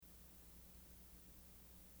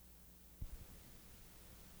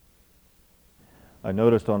I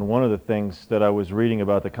noticed on one of the things that I was reading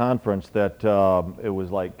about the conference that it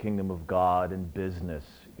was like kingdom of God and business,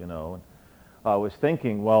 you know. And I was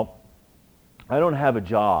thinking, well, I don't have a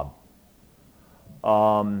job.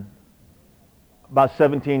 Um, about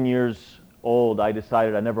 17 years old, I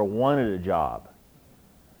decided I never wanted a job.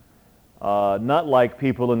 Not like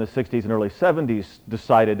people in the 60s and early 70s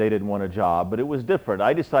decided they didn't want a job, but it was different.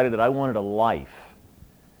 I decided that I wanted a life.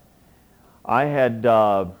 I had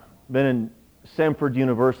been in Samford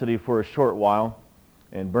University for a short while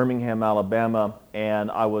in Birmingham, Alabama,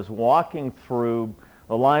 and I was walking through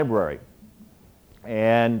the library.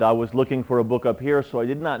 And I was looking for a book up here, so I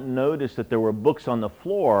did not notice that there were books on the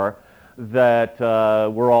floor that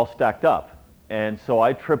were all stacked up. And so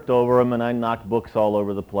I tripped over them and I knocked books all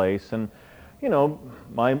over the place. And, you know,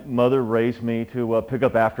 my mother raised me to pick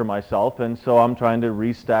up after myself, and so I'm trying to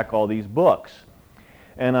restack all these books.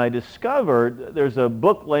 And I discovered there's a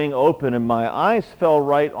book laying open, and my eyes fell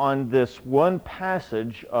right on this one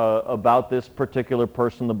passage about this particular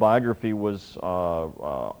person the biography was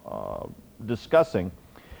discussing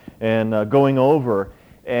and going over.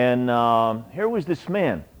 And here was this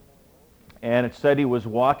man. And it said he was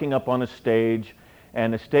walking up on a stage,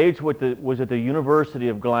 and the stage was at the University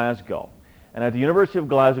of Glasgow. And at the University of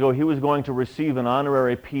Glasgow, he was going to receive an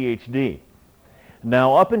honorary PhD.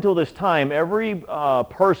 Now, up until this time, every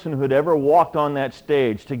person who had ever walked on that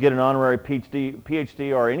stage to get an honorary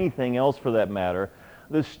PhD or anything else for that matter,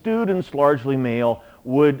 the students, largely male,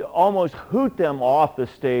 would almost hoot them off the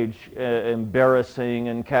stage, embarrassing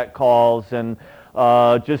and catcalls, and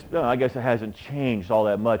I guess it hasn't changed all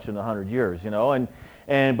that much in 100 years, you know.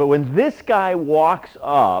 But when this guy walks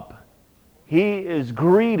up, he is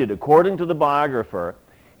greeted, according to the biographer,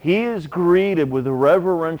 he is greeted with the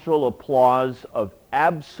reverential applause of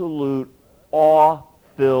absolute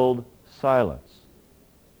awe-filled silence.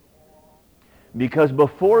 Because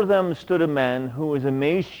before them stood a man who was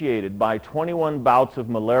emaciated by 21 bouts of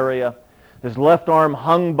malaria, his left arm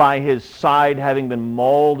hung by his side, having been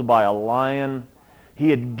mauled by a lion. He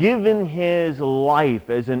had given his life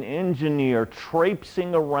as an engineer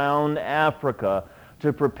traipsing around Africa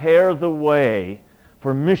to prepare the way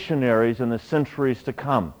for missionaries in the centuries to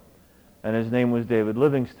come. And his name was David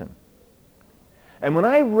Livingstone. And when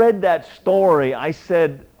I read that story, I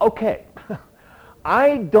said, okay,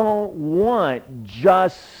 I don't want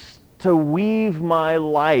just to weave my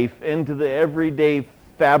life into the everyday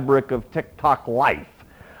fabric of TikTok life.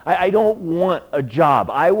 I don't want a job.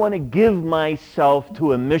 I want to give myself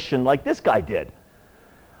to a mission like this guy did.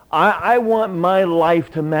 I want my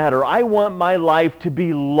life to matter. I want my life to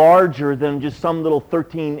be larger than just some little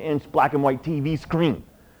 13-inch black and white TV screen.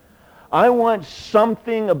 I want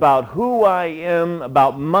something about who I am,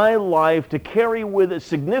 about my life, to carry with it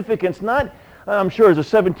significance. Not, I'm sure as a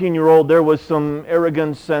 17-year-old there was some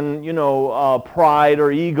arrogance and, pride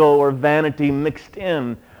or ego or vanity mixed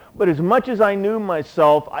in. But as much as I knew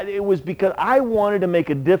myself, it was because I wanted to make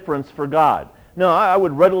a difference for God. Now, I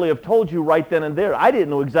would readily have told you right then and there, I didn't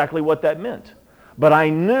know exactly what that meant. But I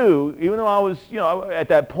knew, even though I was, at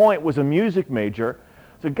that point was a music major,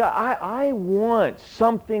 so God, I want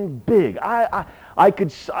something big.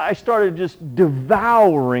 I started just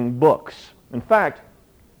devouring books. In fact,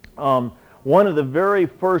 one of the very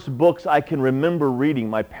first books I can remember reading,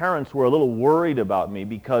 my parents were a little worried about me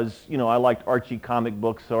because, I liked Archie comic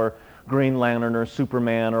books or Green Lantern or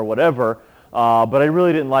Superman or whatever. But I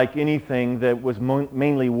really didn't like anything that was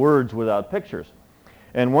mainly words without pictures.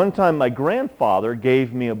 And one time my grandfather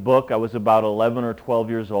gave me a book. I was about 11 or 12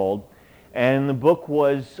 years old. And the book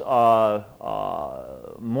was the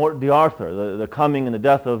Arthur, the coming and the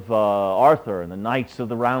death of Arthur and the Knights of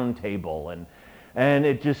the Round Table. And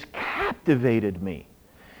it just captivated me.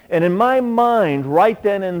 And in my mind, right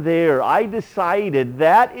then and there, I decided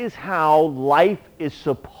that is how life is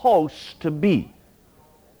supposed to be.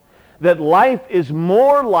 That life is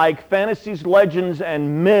more like fantasies, legends,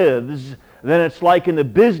 and myths than it's like in the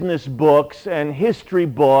business books and history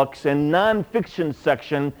books and nonfiction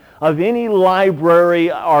section of any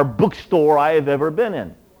library or bookstore I have ever been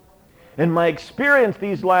in. And my experience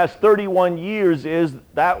these last 31 years is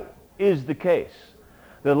that is the case.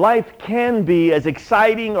 That life can be as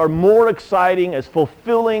exciting or more exciting, as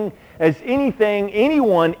fulfilling as anything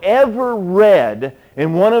anyone ever read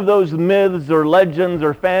in one of those myths or legends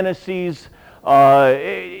or fantasies.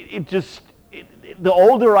 The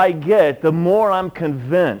older I get, the more I'm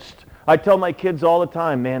convinced. I tell my kids all the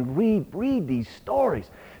time, man, read these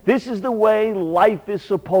stories. This is the way life is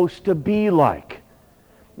supposed to be like.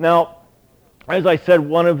 Now, as I said,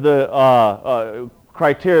 one of the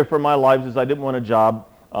criteria for my life is I didn't want a job.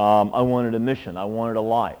 I wanted a mission. I wanted a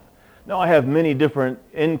life. No, I have many different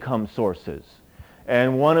income sources.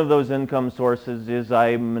 And one of those income sources is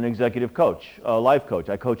I'm an executive coach, a life coach.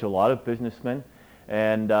 I coach a lot of businessmen,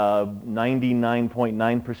 and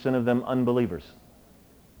 99.9% of them unbelievers.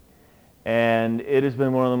 And it has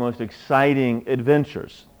been one of the most exciting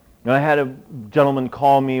adventures. Now, I had a gentleman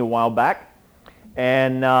call me a while back,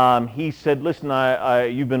 and he said, listen,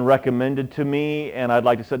 you've been recommended to me, and I'd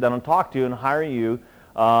like to sit down and talk to you and hire you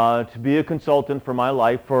to be a consultant for my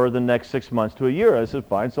life for the next 6 months to a year. I said,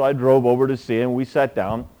 fine. So I drove over to see him. We sat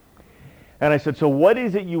down. And I said, so what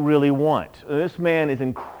is it you really want? This man is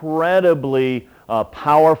incredibly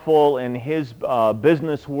powerful in his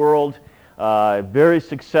business world, very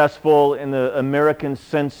successful in the American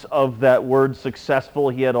sense of that word successful.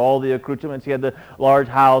 He had all the accoutrements. He had the large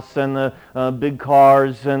house and the big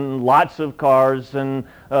cars and lots of cars and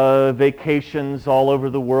vacations all over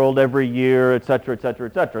the world every year, et cetera, et cetera,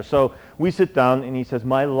 et cetera. So we sit down and he says,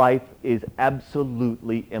 my life is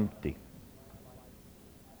absolutely empty.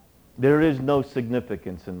 There is no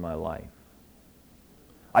significance in my life.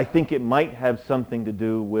 I think it might have something to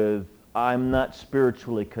do with I'm not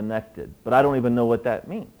spiritually connected, but I don't even know what that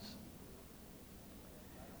means.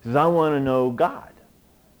 He says, I want to know God.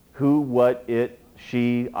 Who, what, it,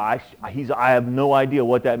 she, I have no idea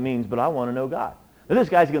what that means, but I want to know God. Now, this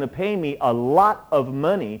guy's going to pay me a lot of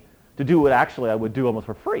money to do what actually I would do almost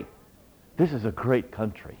for free. This is a great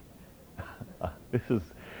country.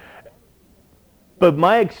 But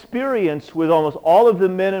my experience with almost all of the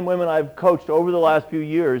men and women I've coached over the last few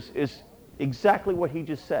years is exactly what he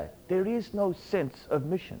just said. There is no sense of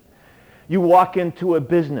mission. You walk into a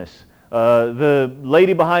business. The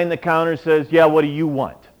lady behind the counter says, yeah, what do you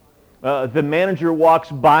want? The manager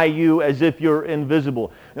walks by you as if you're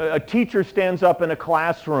invisible. A teacher stands up in a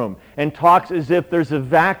classroom and talks as if there's a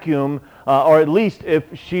vacuum, or at least if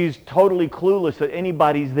she's totally clueless that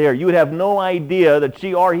anybody's there. You would have no idea that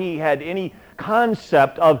she or he had any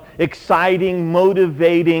concept of exciting,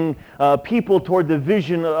 motivating people toward the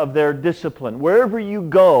vision of their discipline. Wherever you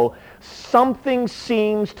go, something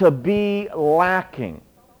seems to be lacking.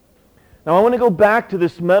 Now, I want to go back to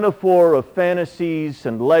this metaphor of fantasies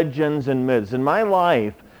and legends and myths. In my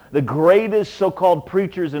life, the greatest so-called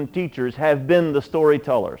preachers and teachers have been the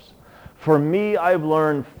storytellers. For me, I've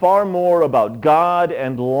learned far more about God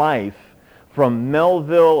and life from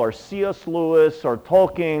Melville or C.S. Lewis or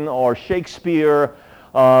Tolkien or Shakespeare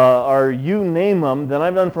or you name them than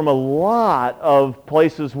I've done from a lot of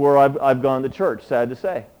places where I've gone to church, sad to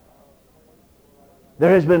say. There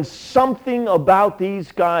has been something about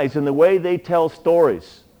these guys and the way they tell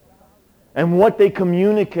stories and what they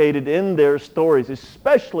communicated in their stories,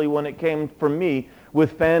 especially when it came for me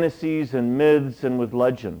with fantasies and myths and with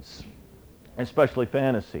legends, especially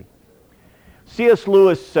fantasy. C.S.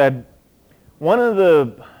 Lewis said, one of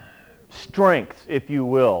the strengths, if you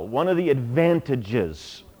will, one of the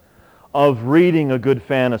advantages of reading a good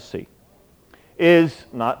fantasy is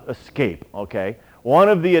not escape, okay? One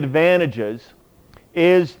of the advantages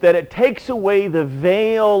is that it takes away the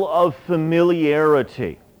veil of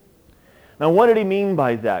familiarity. Now, what did he mean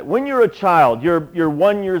by that? When you're a child, you're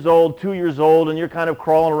 1 year old, 2 years old, and you're kind of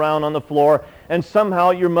crawling around on the floor, and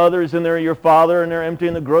somehow your mother's in there, your father, and they're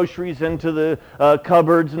emptying the groceries into the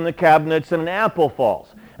cupboards and the cabinets, and an apple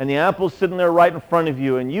falls. And the apple's sitting there right in front of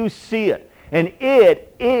you, and you see it. And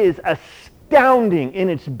it is astounding in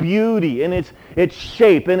its beauty, in its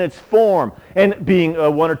shape, in its form. And being a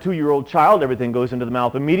 1 or 2 year old child, everything goes into the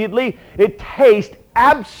mouth immediately. It tastes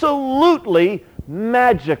absolutely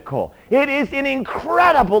magical. It is an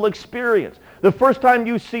incredible experience. The first time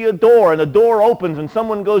you see a door and the door opens and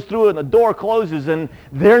someone goes through it and the door closes and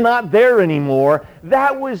they're not there anymore,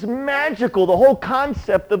 that was magical, the whole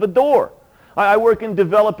concept of a door. I work in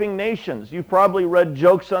developing nations. You've probably read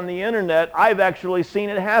jokes on the internet. I've actually seen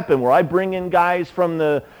it happen where I bring in guys from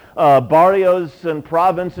the barrios and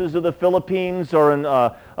provinces of the Philippines or in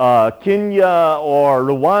Kenya or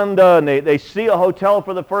Rwanda, and they see a hotel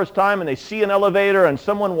for the first time and they see an elevator and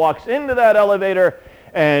someone walks into that elevator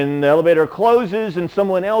and the elevator closes and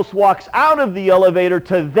someone else walks out of the elevator.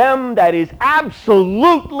 To them, that is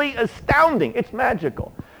absolutely astounding. It's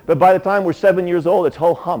magical. But by the time we're 7 years old, it's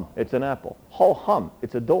ho hum, it's an apple. Ho hum,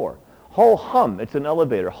 it's a door. Ho hum, it's an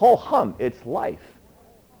elevator. Ho hum, it's life.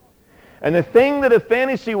 And the thing that a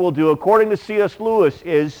fantasy will do, according to C.S. Lewis,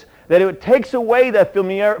 is that it takes away that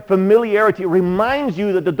familiarity. It reminds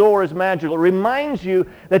you that the door is magical. It reminds you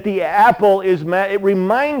that the apple is magical. It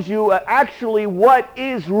reminds you actually what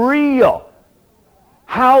is real.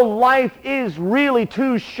 How life is really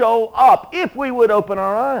to show up if we would open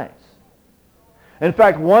our eyes. In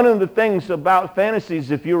fact, one of the things about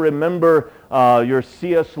fantasies, if you remember your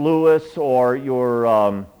C.S. Lewis or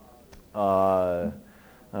your,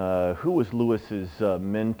 who was Lewis's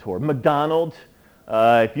mentor? MacDonald.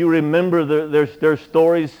 If you remember their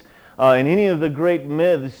stories in any of the great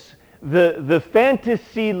myths, the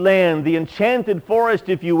fantasy land, the enchanted forest,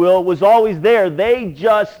 if you will, was always there. They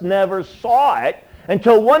just never saw it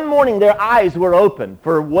until one morning their eyes were open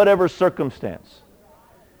for whatever circumstance.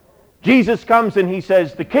 Jesus comes and he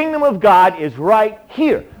says, the kingdom of God is right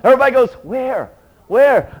here. Everybody goes, where?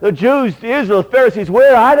 Where? The Jews, the Israel, the Pharisees,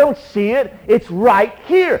 where? I don't see it. It's right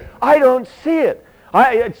here. I don't see it.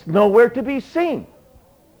 It's nowhere to be seen.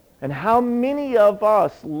 And how many of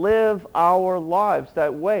us live our lives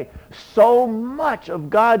that way? So much of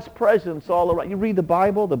God's presence all around. You read the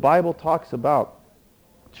Bible talks about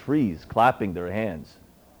trees clapping their hands.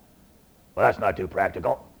 Well, that's not too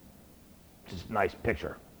practical. It's just a nice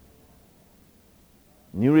picture.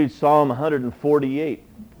 And you read Psalm 148.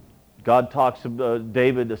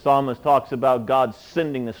 David, the psalmist, talks about God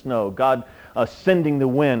sending the snow, God sending the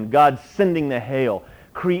wind, God sending the hail.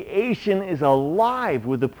 Creation is alive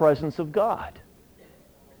with the presence of God.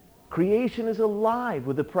 Creation is alive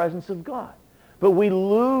with the presence of God. But we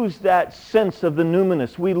lose that sense of the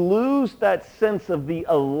numinous. We lose that sense of the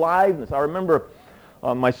aliveness. I remember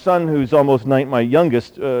my son, my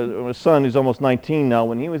youngest son, who's almost 19 now,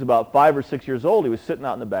 when he was about 5 or 6 years old, he was sitting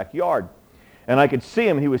out in the backyard. And I could see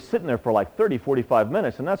him, he was sitting there for like 30, 45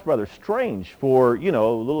 minutes, and that's rather strange for, a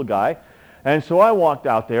little guy. And so I walked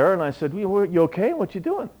out there and I said, you okay? What you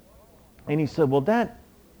doing? And he said, well, Dad,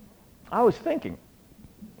 I was thinking.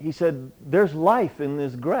 He said, there's life in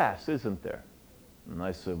this grass, isn't there? And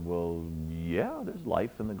I said, well, yeah, there's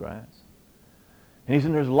life in the grass. And he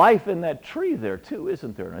said, there's life in that tree there too,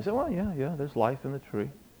 isn't there? And I said, well, yeah, there's life in the tree.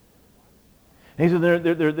 And he said,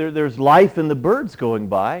 there's life in the birds going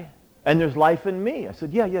by, and there's life in me. I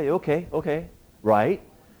said, yeah, okay, right.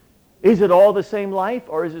 Is it all the same life,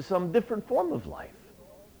 or is it some different form of life?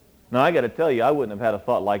 Now, I got to tell you, I wouldn't have had a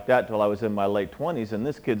thought like that until I was in my late 20s, and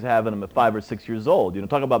this kid's having them at 5 or 6 years old.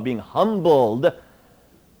 Talk about being humbled.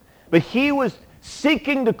 But he was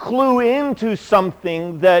seeking to clue into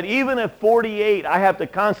something that even at 48, I have to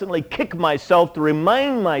constantly kick myself to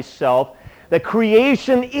remind myself that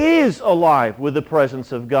creation is alive with the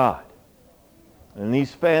presence of God. And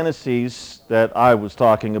these fantasies that I was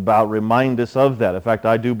talking about remind us of that. In fact,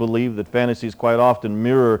 I do believe that fantasies quite often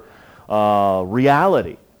mirror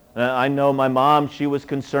reality. I know my mom, she was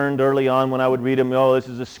concerned early on when I would read them, this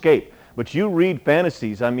is escape. But you read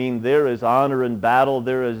fantasies, there is honor in battle,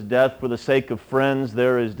 there is death for the sake of friends,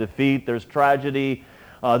 there is defeat, there's tragedy.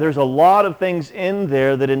 There's a lot of things in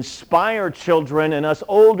there that inspire children and us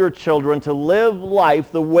older children to live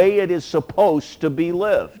life the way it is supposed to be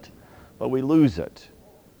lived. But we lose it.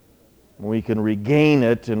 We can regain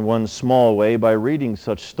it in one small way by reading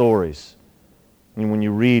such stories. And when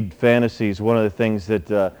you read fantasies, one of the things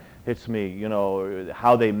that hits me,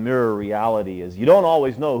 how they mirror reality is you don't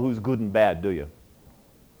always know who's good and bad, do you?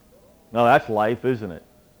 No, that's life, isn't it?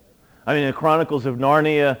 In the Chronicles of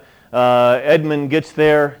Narnia, Edmund gets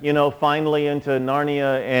there, finally into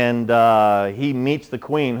Narnia, and he meets the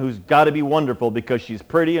queen, who's got to be wonderful because she's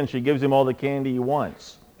pretty and she gives him all the candy he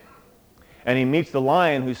wants. And he meets the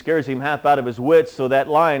lion who scares him half out of his wits, so that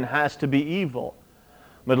lion has to be evil.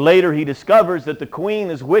 But later he discovers that the queen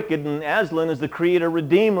is wicked and Aslan is the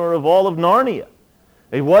creator-redeemer of all of Narnia.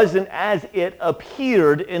 It wasn't as it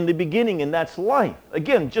appeared in the beginning, and that's life.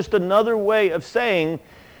 Again, just another way of saying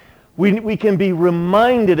we can be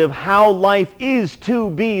reminded of how life is to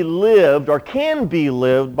be lived or can be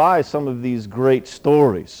lived by some of these great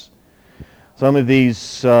stories. Some of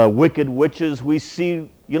these wicked witches we see,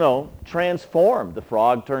 transformed. The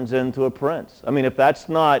frog turns into a prince. If that's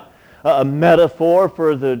not a metaphor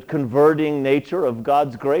for the converting nature of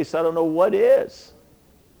God's grace, I don't know what is.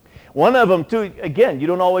 One of them, too, again, you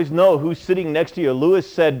don't always know who's sitting next to you. Lewis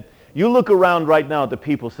said, you look around right now at the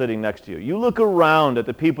people sitting next to you. You look around at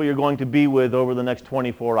the people you're going to be with over the next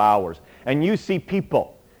 24 hours, and you see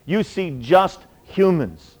people. You see just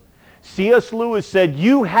humans. C.S. Lewis said,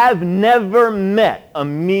 you have never met a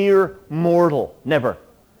mere mortal. Never.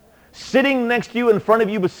 Sitting next to you, in front of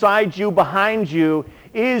you, beside you, behind you,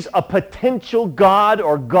 is a potential god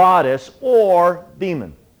or goddess or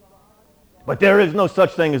demon. But there is no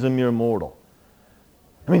such thing as a mere mortal.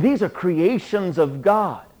 These are creations of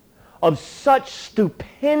God, of such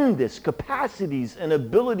stupendous capacities and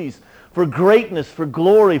abilities for greatness, for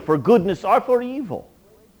glory, for goodness, or for evil.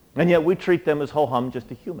 And yet we treat them as ho-hum, just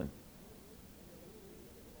a human.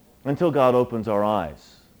 Until God opens our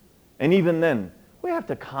eyes. And even then, We have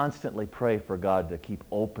to constantly pray for God to keep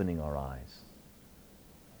opening our eyes.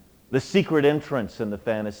 The secret entrance in the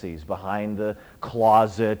fantasies, behind the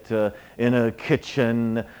closet, in a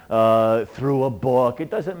kitchen, through a book. It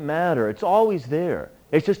doesn't matter. It's always there.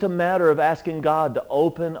 It's just a matter of asking God to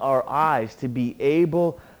open our eyes to be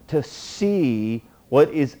able to see what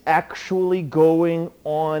is actually going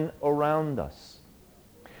on around us.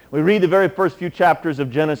 We read the very first few chapters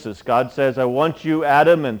of Genesis. God says, I want you,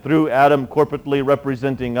 Adam, and through Adam corporately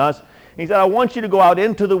representing us, He said, I want you to go out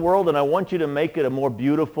into the world and I want you to make it a more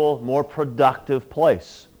beautiful, more productive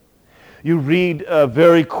place. You read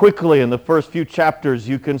very quickly in the first few chapters,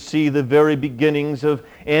 you can see the very beginnings of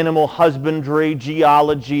animal husbandry,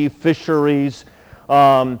 geology, fisheries.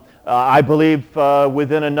 I believe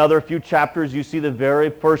within another few chapters you see the very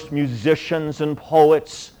first musicians and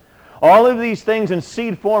poets. All of these things in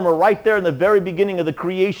seed form are right there in the very beginning of the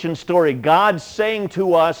creation story. God saying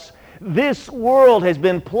to us, this world has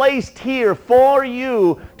been placed here for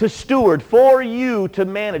you to steward, for you to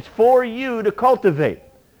manage, for you to cultivate.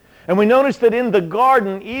 And we notice that in the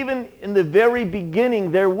garden, even in the very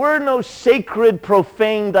beginning, there were no sacred,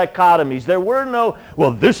 profane dichotomies. There were no,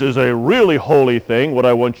 well, this is a really holy thing. What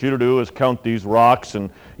I want you to do is count these rocks and,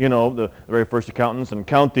 the very first accountants, and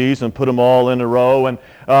count these and put them all in a row. And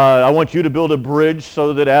I want you to build a bridge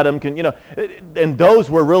so that Adam can, and those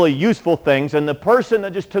were really useful things. And the person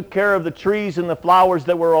that just took care of the trees and the flowers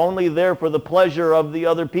that were only there for the pleasure of the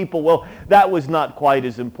other people, well, that was not quite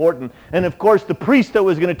as important. And of course, the priest that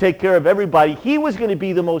was going to take care of everybody, he was going to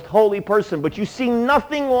be the most holy person. But you see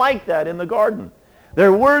nothing like that in the garden.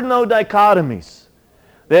 There were no dichotomies.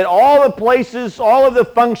 That all the places, all of the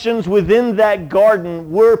functions within that garden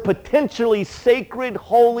were potentially sacred,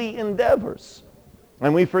 holy endeavors.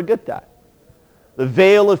 And we forget that. The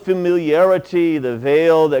veil of familiarity, the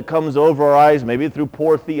veil that comes over our eyes, maybe through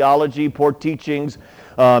poor theology, poor teachings.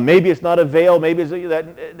 Maybe it's not a veil, maybe it's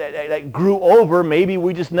that grew over. Maybe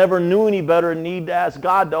we just never knew any better and need to ask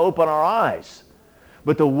God to open our eyes.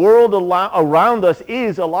 But the world around us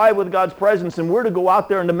is alive with God's presence, and we're to go out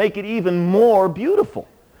there and to make it even more beautiful.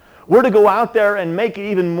 We're to go out there and make it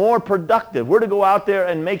even more productive. We're to go out there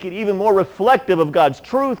and make it even more reflective of God's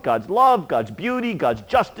truth, God's love, God's beauty, God's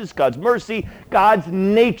justice, God's mercy, God's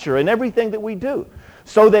nature in everything that we do.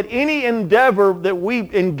 So that any endeavor that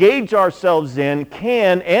we engage ourselves in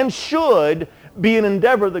can and should be an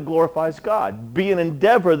endeavor that glorifies God. Be an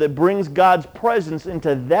endeavor that brings God's presence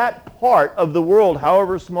into that part of the world,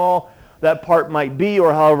 however small that part might be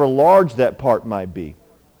or however large that part might be.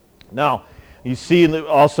 Now, you see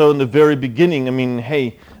also in the very beginning,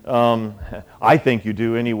 I think you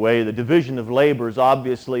do anyway, the division of labor is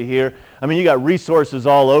obviously here. You got resources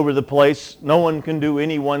all over the place. No one can do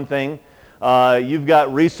any one thing. You've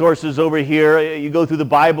got resources over here. You go through the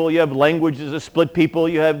Bible, you have languages that split people.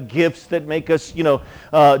 You have gifts that make us,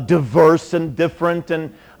 diverse and different.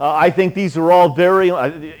 And I think these are all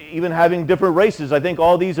even having different races, I think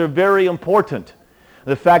all these are very important.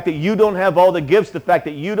 The fact that you don't have all the gifts, the fact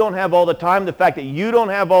that you don't have all the time, the fact that you don't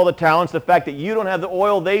have all the talents, the fact that you don't have the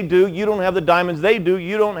oil, they do, you don't have the diamonds, they do,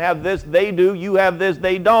 you don't have this, they do, you have this,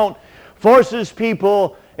 they don't, forces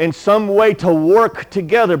people in some way to work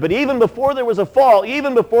together. But even before there was a fall,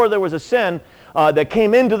 even before there was a sin that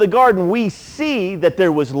came into the garden, we see that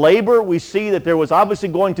there was labor. We see that there was obviously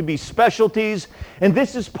going to be specialties. And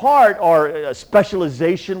this is part, or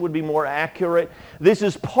specialization would be more accurate. This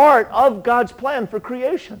is part of God's plan for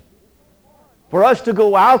creation. For us to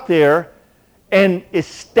go out there and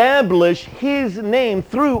establish His name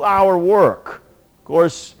through our work. Of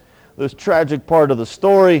course, this tragic part of the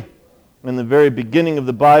story in the very beginning of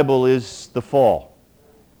the Bible is the fall.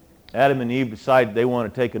 Adam and Eve decide they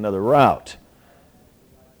want to take another route.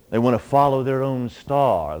 They want to follow their own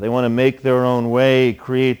star. They want to make their own way,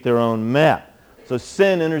 create their own map. So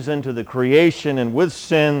sin enters into the creation, and with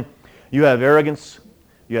sin, you have arrogance,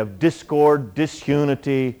 you have discord,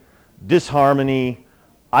 disunity, disharmony,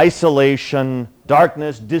 isolation,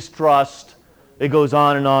 darkness, distrust. It goes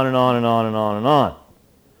on and on and on and on and on and on.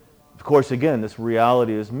 Of course, again, this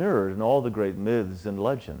reality is mirrored in all the great myths and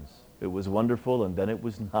legends. It was wonderful, and then it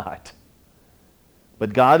was not.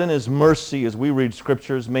 But God in His mercy, as we read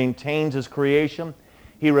Scriptures, maintains His creation.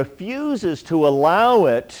 He refuses to allow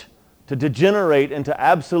it to degenerate into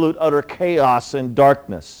absolute utter chaos and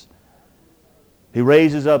darkness. He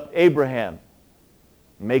raises up Abraham,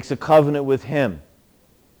 makes a covenant with him.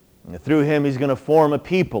 And through him He's going to form a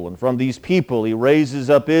people, and from these people He raises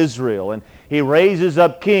up Israel, and He raises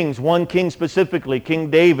up kings, one king specifically, King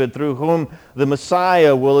David, through whom the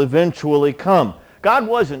Messiah will eventually come. God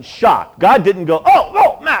wasn't shocked. God didn't go,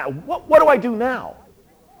 oh man, what do I do now?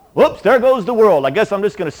 Whoops, there goes the world. I guess I'm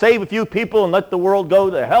just going to save a few people and let the world go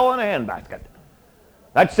to hell in a handbasket.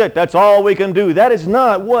 That's it. That's all we can do. That is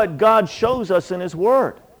not what God shows us in His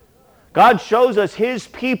Word. God shows us His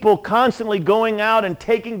people constantly going out and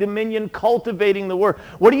taking dominion, cultivating the Word.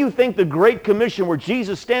 What do you think the Great Commission, where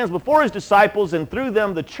Jesus stands before His disciples and through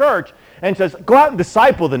them the church and says, go out and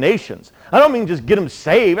disciple the nations. I don't mean just get them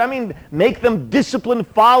saved. I mean make them disciplined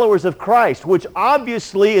followers of Christ, which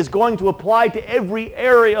obviously is going to apply to every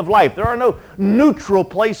area of life. There are no neutral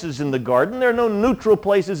places in the garden. There are no neutral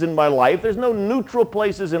places in my life. There's no neutral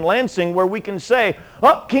places in Lansing where we can say,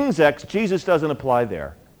 oh, King's X, Jesus doesn't apply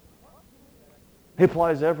there. He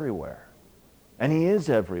applies everywhere. And He is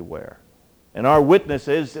everywhere. And our witness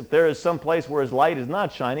is, if there is some place where His light is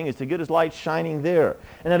not shining, is to get His light shining there.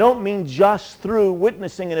 And I don't mean just through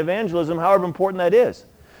witnessing and evangelism, however important that is.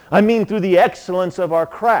 I mean through the excellence of our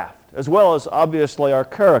craft, as well as obviously our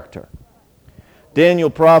character. Daniel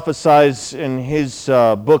prophesies in his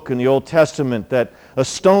book in the Old Testament that a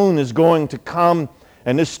stone is going to come,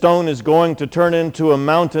 and this stone is going to turn into a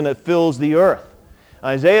mountain that fills the earth.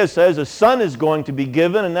 Isaiah says a son is going to be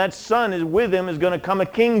given, and that son is with him is going to come a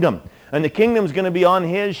kingdom. And the kingdom is going to be on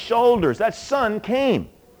his shoulders. That son came.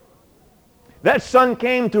 That son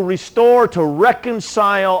came to restore, to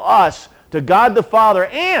reconcile us to God the Father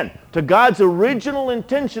and to God's original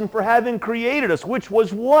intention for having created us, which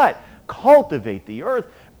was what? Cultivate the earth.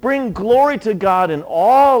 Bring glory to God in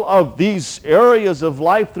all of these areas of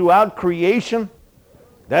life throughout creation.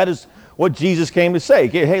 That is what Jesus came to say.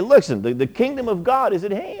 Hey, listen, the kingdom of God is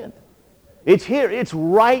at hand. It's here. It's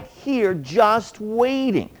right here, just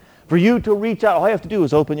waiting for you to reach out. All you have to do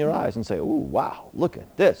is open your eyes and say, ooh, wow, look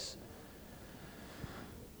at this.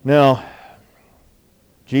 Now,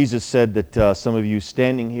 Jesus said that some of you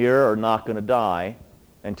standing here are not going to die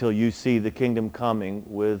until you see the kingdom coming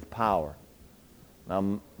with power.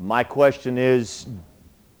 Now, my question is,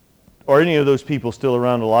 are any of those people still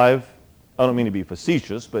around alive? I don't mean to be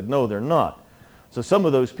facetious, but no, they're not. So some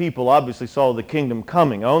of those people obviously saw the kingdom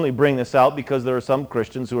coming. I only bring this out because there are some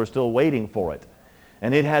Christians who are still waiting for it.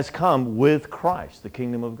 And it has come with Christ, the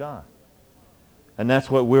kingdom of God. And that's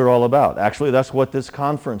what we're all about. Actually, that's what this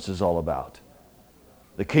conference is all about.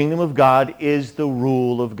 The kingdom of God is the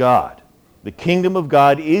rule of God. The kingdom of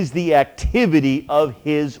God is the activity of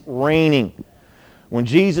His reigning. When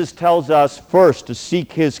Jesus tells us first to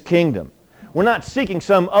seek His kingdom, we're not seeking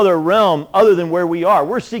some other realm other than where we are.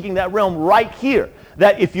 We're seeking that realm right here.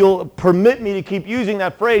 That, if you'll permit me to keep using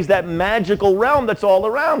that phrase, that magical realm that's all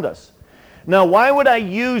around us. Now, why would I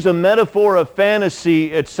use a metaphor of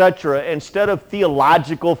fantasy, etc., instead of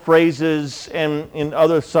theological phrases and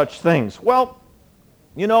other such things? Well,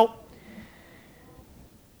 you know,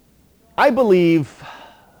 I believe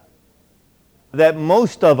that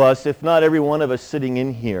most of us, if not every one of us sitting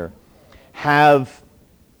in here, have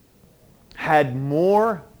had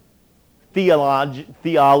more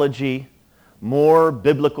theology, more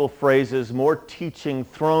biblical phrases, more teaching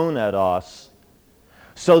thrown at us,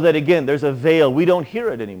 so that, again, there's a veil. We don't hear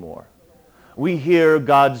it anymore. We hear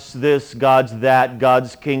God's this, God's that,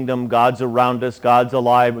 God's kingdom, God's around us, God's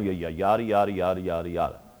alive, yada, yada, yada, yada,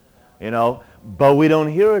 yada. You know, but we don't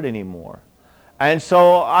hear it anymore. And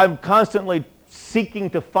so I'm constantly seeking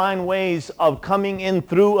to find ways of coming in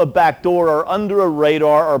through a back door or under a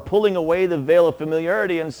radar or pulling away the veil of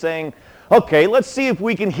familiarity and saying, okay, let's see if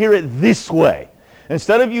we can hear it this way.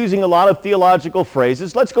 Instead of using a lot of theological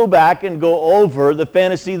phrases, let's go back and go over the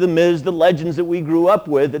fantasy, the myths, the legends that we grew up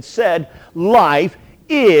with that said life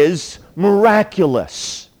is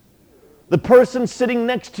miraculous. The person sitting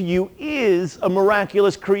next to you is a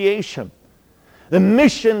miraculous creation. The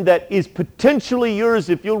mission that is potentially yours,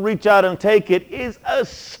 if you'll reach out and take it, is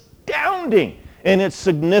astounding in its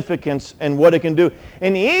significance and what it can do.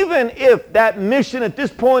 And even if that mission at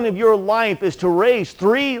this point of your life is to raise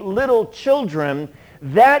 3 little children,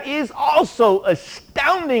 that is also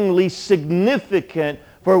astoundingly significant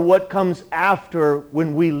for what comes after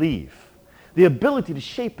when we leave. The ability to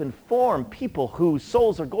shape and form people whose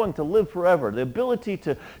souls are going to live forever. The ability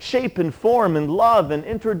to shape and form and love and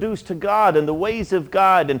introduce to God and the ways of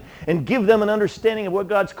God and give them an understanding of what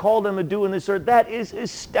God's called them to do in this earth. That is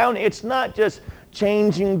astounding. It's not just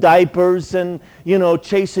changing diapers and,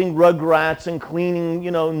 chasing rugrats and cleaning,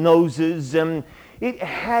 noses. And it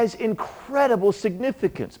has incredible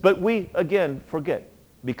significance. But we, again, forget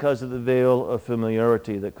because of the veil of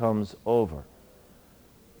familiarity that comes over.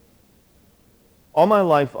 All my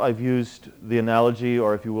life I've used the analogy,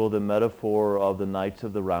 or if you will, the metaphor of the Knights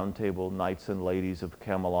of the Round Table, knights and ladies of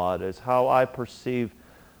Camelot, as how I perceive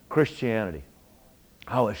Christianity,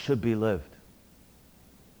 how it should be lived.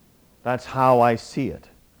 That's how I see it.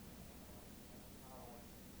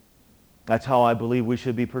 That's how I believe we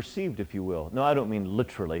should be perceived, if you will. No, I don't mean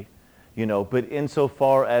literally, but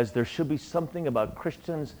insofar as there should be something about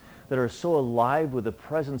Christians that are so alive with the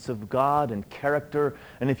presence of God and character,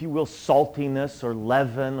 and if you will, saltiness or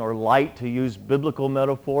leaven or light, to use biblical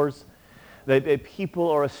metaphors, that people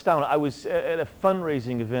are astounded. I was at a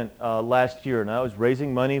fundraising event last year, and I was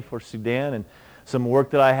raising money for Sudan and some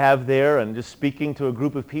work that I have there, and just speaking to a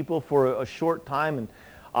group of people for a short time, and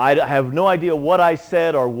I have no idea what I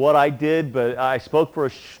said or what I did, but I spoke for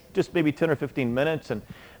just maybe 10 or 15 minutes, and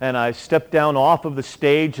I stepped down off of the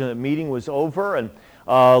stage, and the meeting was over, and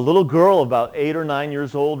a little girl about 8 or 9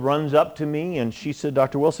 years old runs up to me, and she said,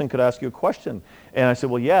 "Dr. Wilson, could I ask you a question?" And I said,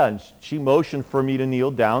 "Well, yeah," and she motioned for me to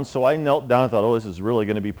kneel down, so I knelt down and thought, "Oh, this is really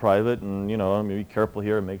going to be private, and, I'm going to be careful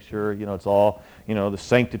here and make sure, it's all, the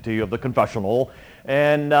sanctity of the confessional."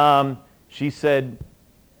 And she said,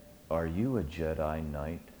 "Are you a Jedi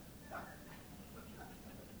Knight?"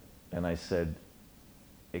 And I said,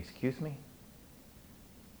 "Excuse me?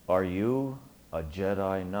 Are you a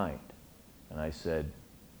Jedi Knight?" And I said,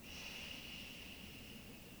 "Shh."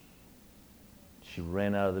 She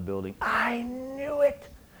ran out of the building. I knew it.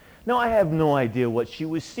 Now, I have no idea what she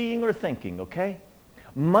was seeing or thinking, okay?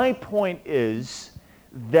 My point is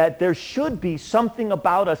that there should be something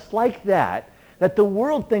about us like that the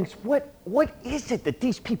world thinks, what is it that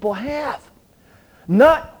these people have?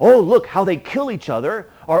 Not, "Oh, look how they kill each other,"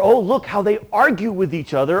 or, "Oh, look how they argue with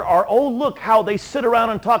each other," or, "Oh, look how they sit around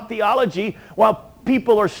and talk theology while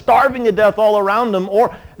people are starving to death all around them."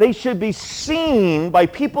 Or they should be seen by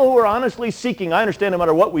people who are honestly seeking. I understand no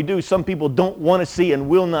matter what we do, some people don't want to see and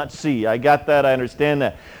will not see. I got that, I understand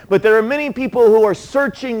that. But there are many people who are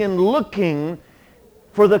searching and looking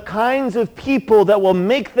for the kinds of people that will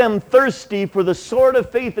make them thirsty for the sort of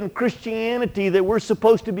faith in Christianity that we're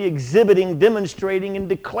supposed to be exhibiting, demonstrating, and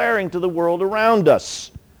declaring to the world around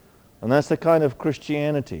us. And that's the kind of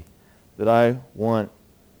Christianity that I want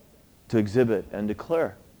to exhibit and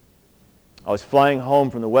declare. I was flying home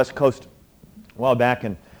from the West Coast a while back,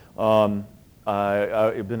 and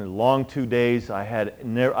it had been a long 2 days. I had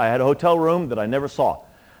a hotel room that I never saw.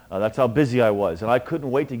 That's how busy I was. And I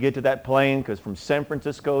couldn't wait to get to that plane, because from San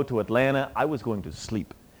Francisco to Atlanta, I was going to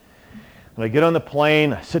sleep. And I get on the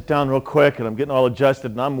plane, I sit down real quick, and I'm getting all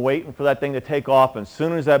adjusted, and I'm waiting for that thing to take off. And as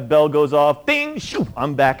soon as that bell goes off, ding, shoo,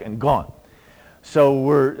 I'm back and gone.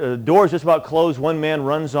 So the door's just about closed. One man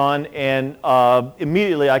runs on, and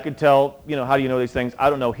immediately I could tell, how do you know these things? I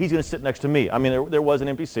don't know. He's going to sit next to me. I mean, there was an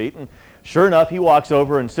empty seat, and sure enough, he walks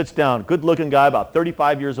over and sits down. Good-looking guy, about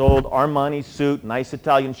 35 years old, Armani suit, nice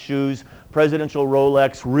Italian shoes, presidential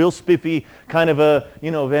Rolex, real spiffy, kind of a,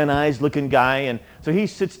 Van Nuys-looking guy. And so he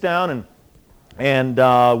sits down, and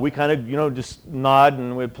we kind of, just nod,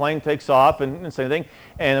 and the plane takes off and say anything.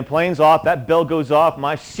 And the plane's off, that bell goes off,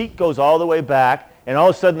 my seat goes all the way back, and all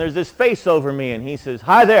of a sudden there's this face over me, and he says,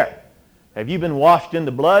 "Hi there, have you been washed in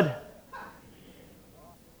the blood?"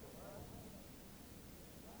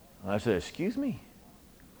 I said, "Excuse me?"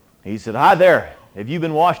 He said, "Hi there, have you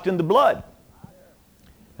been washed in the blood?"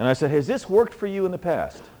 And I said, "Has this worked for you in the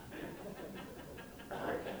past?"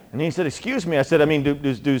 And he said, "Excuse me." I said, "I mean,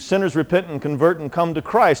 do sinners repent and convert and come to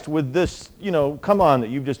Christ with this, come on,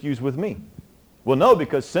 that you've just used with me?" "Well, no,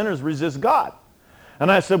 because sinners resist God."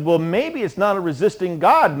 And I said, "Well, maybe it's not a resisting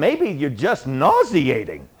God. Maybe you're just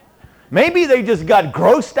nauseating. Maybe they just got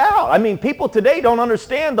grossed out." I mean, people today don't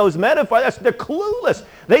understand those metaphors. They're clueless.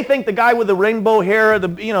 They think the guy with the rainbow hair at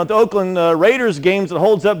the Oakland Raiders games that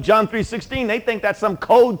holds up John 3:16, they think that's some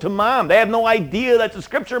code to mom. They have no idea that's a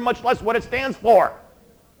scripture, much less what it stands for.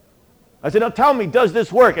 I said, "Now tell me, does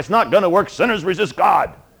this work?" "It's not going to work. Sinners resist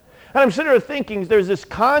God." And I'm sitting there thinking, there's this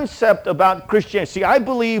concept about Christianity. See, I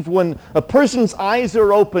believe when a person's eyes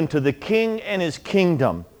are open to the King and his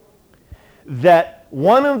kingdom, that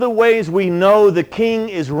one of the ways we know the King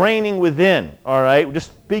is reigning within, all right,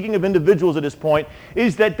 just speaking of individuals at this point,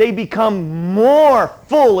 is that they become more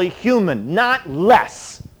fully human, not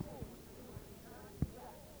less.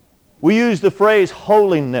 We use the phrase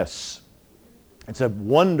holiness. It's a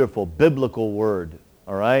wonderful biblical word,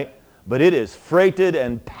 all right? But it is freighted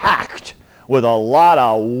and packed with a lot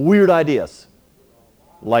of weird ideas,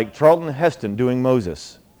 like Charlton Heston doing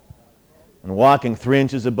Moses and walking 3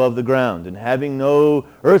 inches above the ground and having no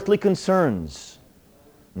earthly concerns,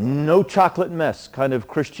 no chocolate mess kind of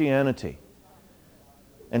Christianity.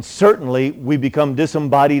 And certainly we become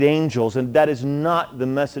disembodied angels, and that is not the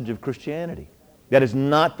message of Christianity. That is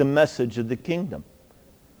not the message of the kingdom.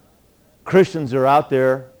 Christians are out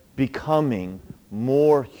there becoming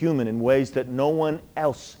more human in ways that no one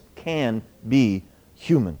else can be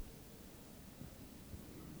human.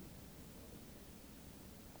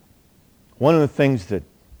 One of the things that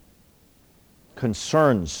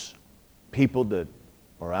concerns people that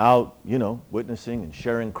are out, witnessing and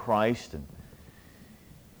sharing Christ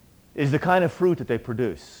is the kind of fruit that they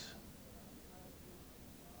produce.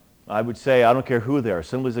 I would say, I don't care who they are,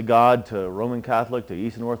 Assemblies of God to Roman Catholic to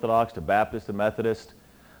Eastern Orthodox to Baptist to Methodist,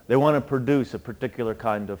 they want to produce a particular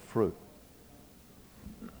kind of fruit.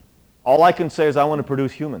 All I can say is I want to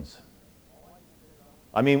produce humans.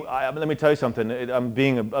 I mean, let me tell you something. I'm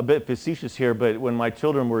being a bit facetious here, but when my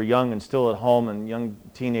children were young and still at home in young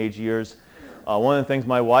teenage years, one of the things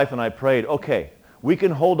my wife and I prayed, okay, we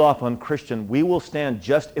can hold off on Christian. We will stand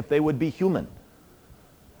just if they would be human.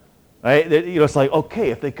 Right? It's like, okay,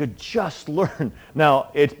 if they could just learn.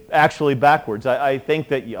 Now, it's actually backwards. I think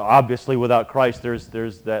that obviously without Christ there's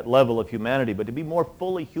that level of humanity, but to be more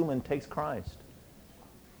fully human takes Christ.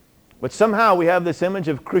 But somehow we have this image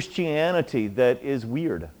of Christianity that is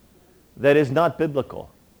weird, that is not biblical,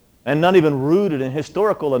 and not even rooted in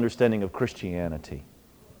historical understanding of Christianity.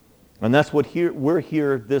 And that's what we're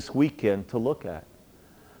here this weekend to look at.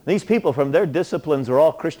 These people from their disciplines are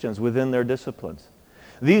all Christians within their disciplines.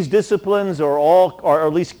 These disciplines are all, or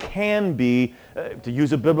at least can be, to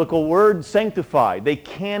use a biblical word, sanctified. They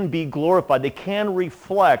can be glorified. They can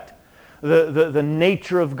reflect the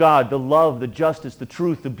nature of God, the love, the justice, the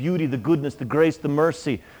truth, the beauty, the goodness, the grace, the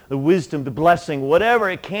mercy, the wisdom, the blessing, whatever,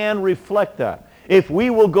 it can reflect that. If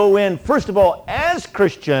we will go in, first of all, as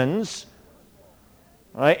Christians,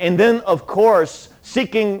 right, and then, of course,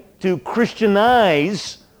 seeking to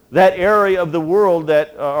Christianize that area of the world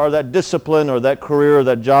or that discipline or that career or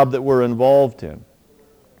that job that we're involved in.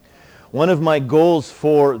 One of my goals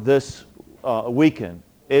for this weekend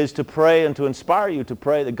is to pray and to inspire you to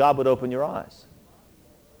pray that God would open your eyes.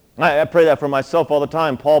 I pray that for myself all the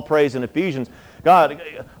time. Paul prays in Ephesians, God,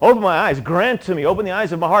 open my eyes, grant to me, open the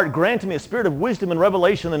eyes of my heart, grant to me a spirit of wisdom and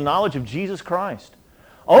revelation and knowledge of Jesus Christ.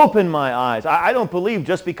 Open my eyes. I don't believe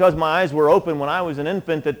just because my eyes were open when I was an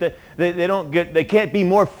infant that they can't be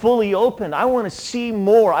more fully opened. I want to see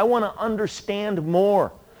more. I want to understand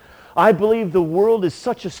more. I believe the world is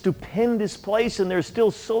such a stupendous place and there's still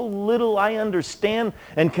so little I understand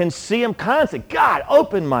and can see. I'm constantly, God,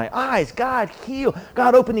 open my eyes. God, heal.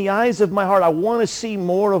 God, open the eyes of my heart. I want to see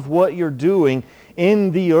more of what you're doing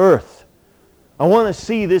in the earth. I want to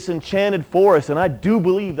see this enchanted forest, and I do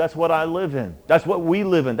believe that's what I live in. That's what we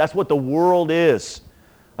live in. That's what the world is.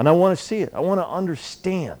 And I want to see it. I want to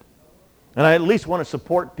understand. And I at least want to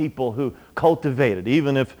support people who cultivate it,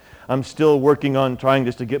 even if I'm still working on trying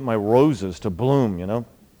just to get my roses to bloom,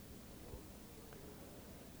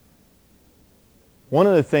 One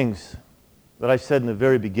of the things that I said in the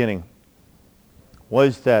very beginning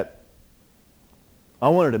was that I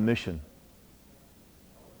wanted a mission.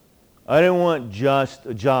 I didn't want just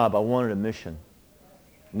a job. I wanted a mission.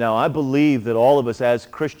 Now, I believe that all of us as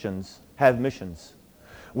Christians have missions.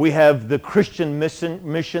 We have the Christian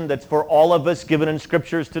mission that's for all of us, given in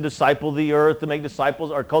Scriptures, to disciple the earth, to make disciples,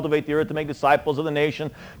 or cultivate the earth, to make disciples of the nation,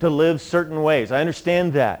 to live certain ways. I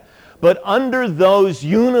understand that. But under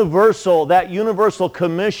that universal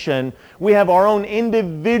commission, we have our own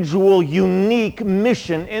individual, unique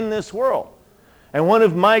mission in this world. And one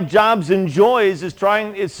of my jobs and joys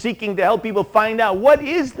is seeking to help people find out what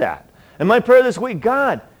is that. And my prayer this week,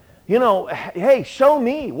 God, hey, show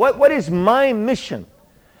me what is my mission.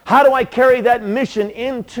 How do I carry that mission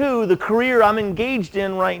into the career I'm engaged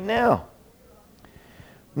in right now?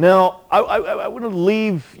 Now, I want to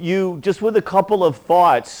leave you just with a couple of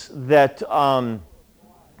thoughts that I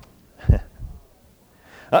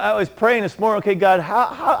was praying this morning, okay, God,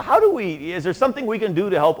 how do is there something we can do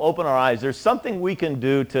to help open our eyes? There's something we can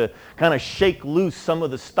do to kind of shake loose some of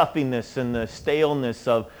the stuffiness and the staleness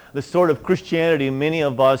of the sort of Christianity many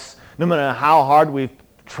of us, no matter how hard we've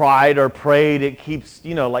tried or prayed, it keeps,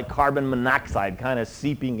 like carbon monoxide kind of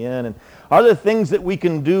seeping in. And are there things that we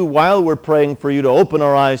can do while we're praying for you to open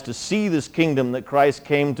our eyes to see this kingdom that Christ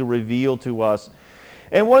came to reveal to us?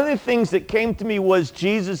 And one of the things that came to me was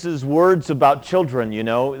Jesus' words about children,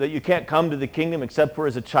 that you can't come to the kingdom except for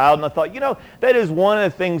as a child. And I thought, that is one of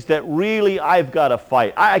the things that really I've got to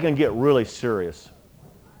fight. I can get really serious.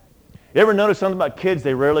 You ever notice something about kids?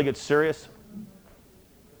 They rarely get serious.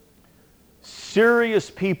 Serious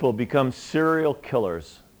people become serial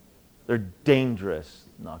killers. They're dangerous.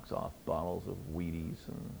 Knocks off bottles of Wheaties.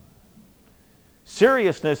 And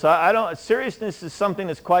seriousness, seriousness is something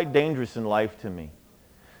that's quite dangerous in life to me.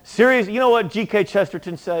 You know what G.K.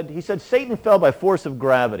 Chesterton said? He said, Satan fell by force of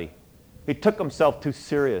gravity. He took himself too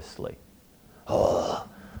seriously. Oh,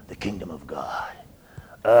 the kingdom of God.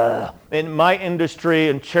 In my industry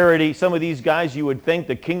and charity, some of these guys, you would think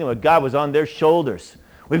the kingdom of God was on their shoulders.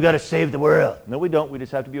 We've got to save the world. No, we don't. We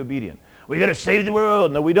just have to be obedient. We got to save the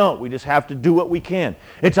world. No, we don't. We just have to do what we can.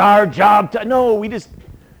 It's our job to... No, we just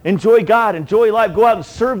enjoy God, enjoy life, go out and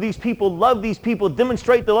serve these people, love these people,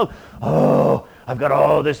 demonstrate the love. Oh, I've got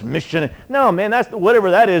all this mission. No, man, that's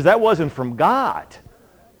whatever that is. That wasn't from God.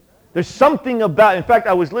 There's something about... In fact,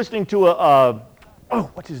 I was listening to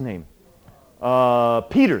what's his name? Tom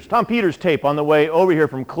Peters tape on the way over here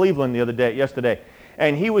from Cleveland yesterday.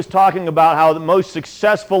 And he was talking about how the most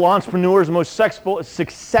successful entrepreneurs, most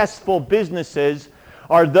successful businesses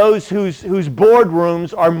are those whose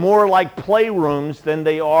boardrooms are more like playrooms than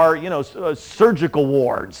they are, surgical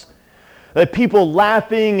wards. People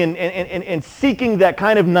laughing and seeking that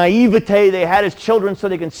kind of naivete they had as children so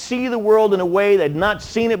they can see the world in a way they'd not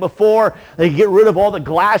seen it before. They get rid of all the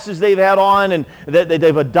glasses they've had on and that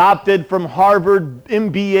they've adopted from Harvard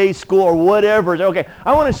MBA school or whatever. Okay,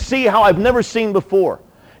 I want to see how I've never seen before.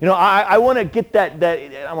 I want to get that,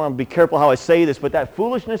 I want to be careful how I say this, but that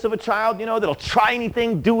foolishness of a child, that'll try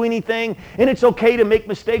anything, do anything, and it's okay to make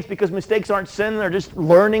mistakes because mistakes aren't sin, they're just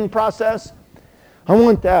learning process. I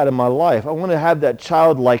want that in my life. I want to have that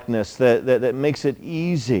childlikeness that makes it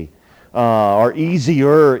easy, or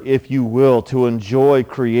easier, if you will, to enjoy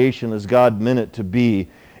creation as God meant it to be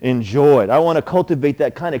enjoyed. I want to cultivate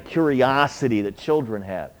that kind of curiosity that children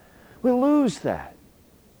have. We lose that.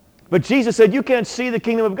 But Jesus said, you can't see the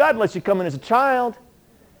kingdom of God unless you come in as a child.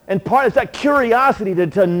 And part of that curiosity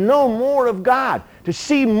to know more of God, to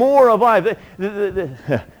see more of life.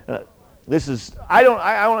 I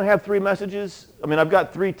don't have 3 messages. I mean, I've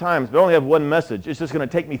got 3 times, but I only have 1 message. It's just going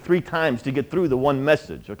to take me 3 times to get through the 1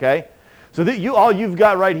 message, okay? So all you've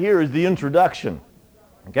got right here is the introduction,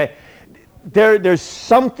 okay? There's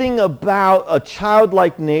something about a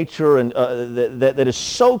childlike nature and that is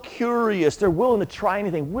so curious. They're willing to try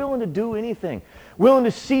anything, willing to do anything, willing to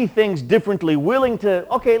see things differently, willing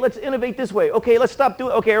to, okay, let's innovate this way. Okay, let's stop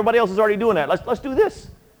doing, okay, everybody else is already doing that. Let's do this.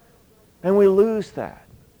 And we lose that.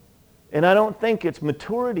 And I don't think it's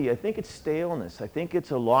maturity. I think it's staleness. I think it's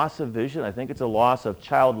a loss of vision. I think it's a loss of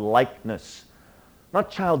childlikeness. Not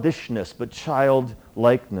childishness, but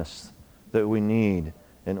childlikeness that we need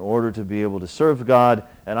in order to be able to serve God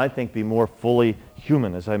and I think be more fully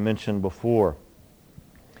human, as I mentioned before.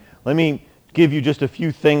 Let me give you just a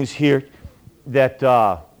few things here that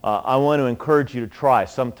I want to encourage you to try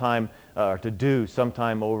sometime, or to do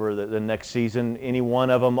sometime over the next season. Any one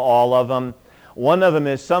of them, all of them. One of them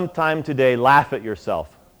is sometime today, laugh at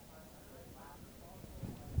yourself.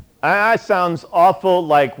 That sounds awful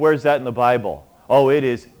like, where's that in the Bible? Oh, it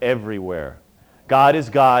is everywhere. God is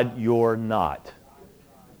God, you're not.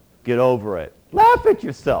 Get over it. Laugh at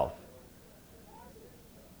yourself.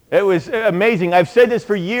 It was amazing. I've said this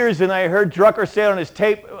for years, and I heard Drucker say it on his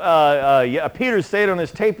tape, Peters say it on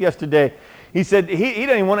his tape yesterday. He said he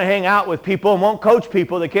doesn't even want to hang out with people and won't coach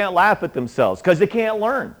people that can't laugh at themselves because they can't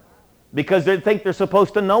learn, because they think they're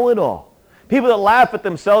supposed to know it all. People that laugh at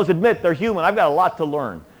themselves admit they're human. I've got a lot to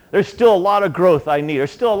learn. There's still a lot of growth I need.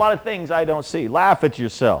 There's still a lot of things I don't see. Laugh at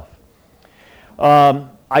yourself.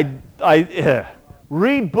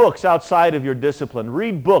 Read books outside of your discipline.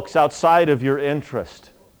 Read books outside of your interest.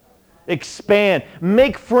 Expand.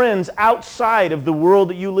 Make friends outside of the world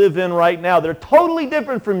that you live in right now that are totally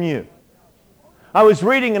different from you. I was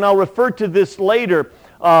reading, and I'll refer to this later,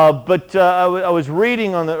 but I was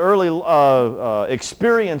reading on the early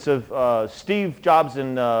experience of Steve Jobs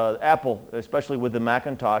and Apple, especially with the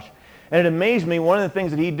Macintosh. And it amazed me, one of the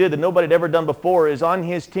things that he did that nobody had ever done before is on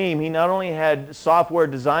his team, he not only had software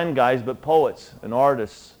design guys, but poets and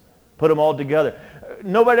artists, put them all together.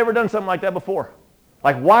 Nobody had ever done something like that before.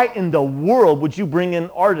 Like, why in the world would you bring in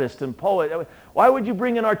artists and poets? Why would you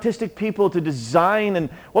bring in artistic people to design? And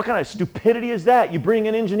what kind of stupidity is that? You bring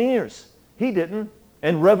in engineers. He didn't,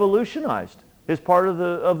 and revolutionized his part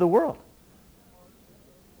of the world.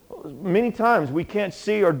 Many times we can't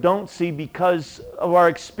see or don't see because of our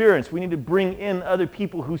experience. We need to bring in other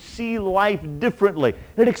people who see life differently.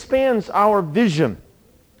 It expands our vision.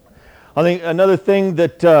 I think another thing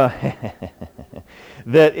that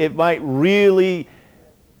that it might really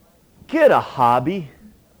get a hobby.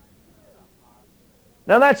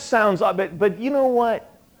 Now that sounds odd, but you know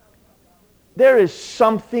what? There is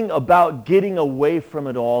something about getting away from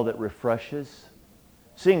it all that refreshes.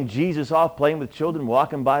 Seeing Jesus off playing with children,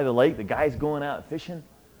 walking by the lake, the guys going out fishing.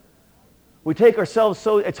 We take ourselves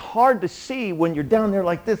so, it's hard to see when you're down there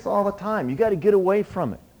like this all the time. You got to get away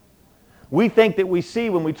from it. We think that we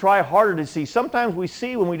see when we try harder to see. Sometimes we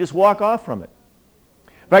see when we just walk off from it.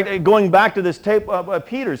 In fact, going back to this tape of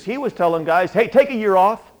Peters, he was telling guys, hey, take a year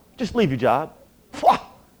off. Just leave your job.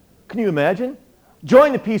 Can you imagine?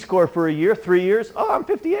 Join the Peace Corps for a year, 3 years. Oh, I'm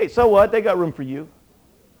 58. So what? They got room for you.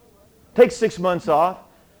 Take 6 months off.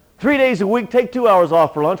 3 days a week, take 2 hours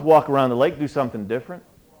off for lunch, walk around the lake, do something different.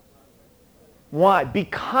 Why?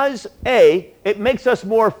 Because A, it makes us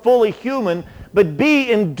more fully human, but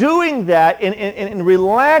B, in doing that, in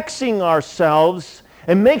relaxing ourselves,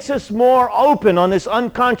 it makes us more open on this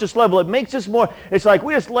unconscious level. It makes us more, it's like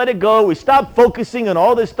we just let it go. We stop focusing on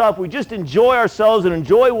all this stuff. We just enjoy ourselves and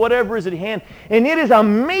enjoy whatever is at hand. And it is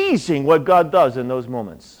amazing what God does in those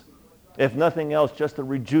moments. If nothing else, just the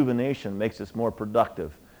rejuvenation makes us more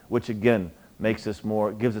productive, which again makes us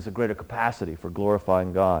more, gives us a greater capacity for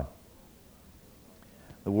glorifying God.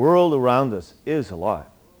 The world around us is alive.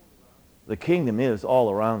 The kingdom is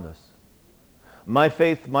all around us. My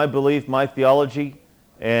faith, my belief, my theology,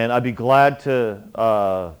 and I'd be glad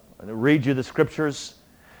to read you the scriptures.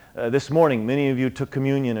 This morning, many of you took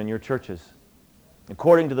communion in your churches.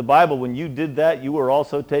 According to the Bible, when you did that, you were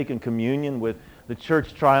also taking communion with the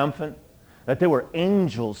church triumphant, that there were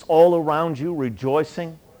angels all around you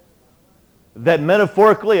rejoicing. That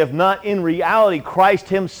metaphorically, if not in reality, Christ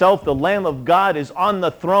himself, the Lamb of God, is on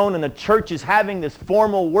the throne and the church is having this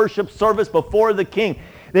formal worship service before the King.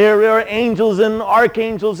 There are angels and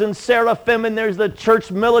archangels and seraphim, and there's the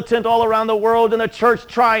church militant all around the world and the church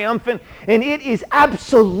triumphant. And it is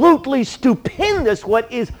absolutely stupendous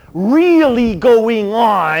what is really going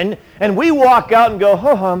on. And we walk out and go,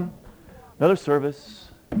 ho-hum, another service.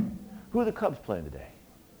 Who are the Cubs playing today?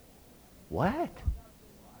 What?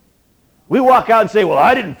 We walk out and say, well,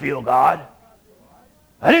 I didn't feel God.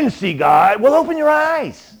 I didn't see God. Well, open your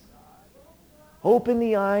eyes. Open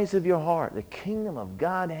the eyes of your heart. The kingdom of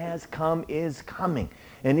God has come, is coming.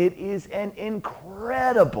 And it is an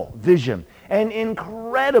incredible vision, an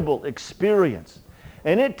incredible experience.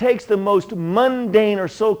 And it takes the most mundane or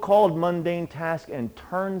so-called mundane task and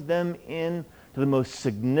turns them into the most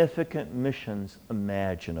significant missions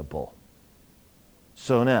imaginable.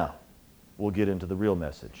 So now, we'll get into the real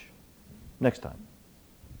message. Next time.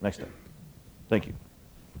 Thank you.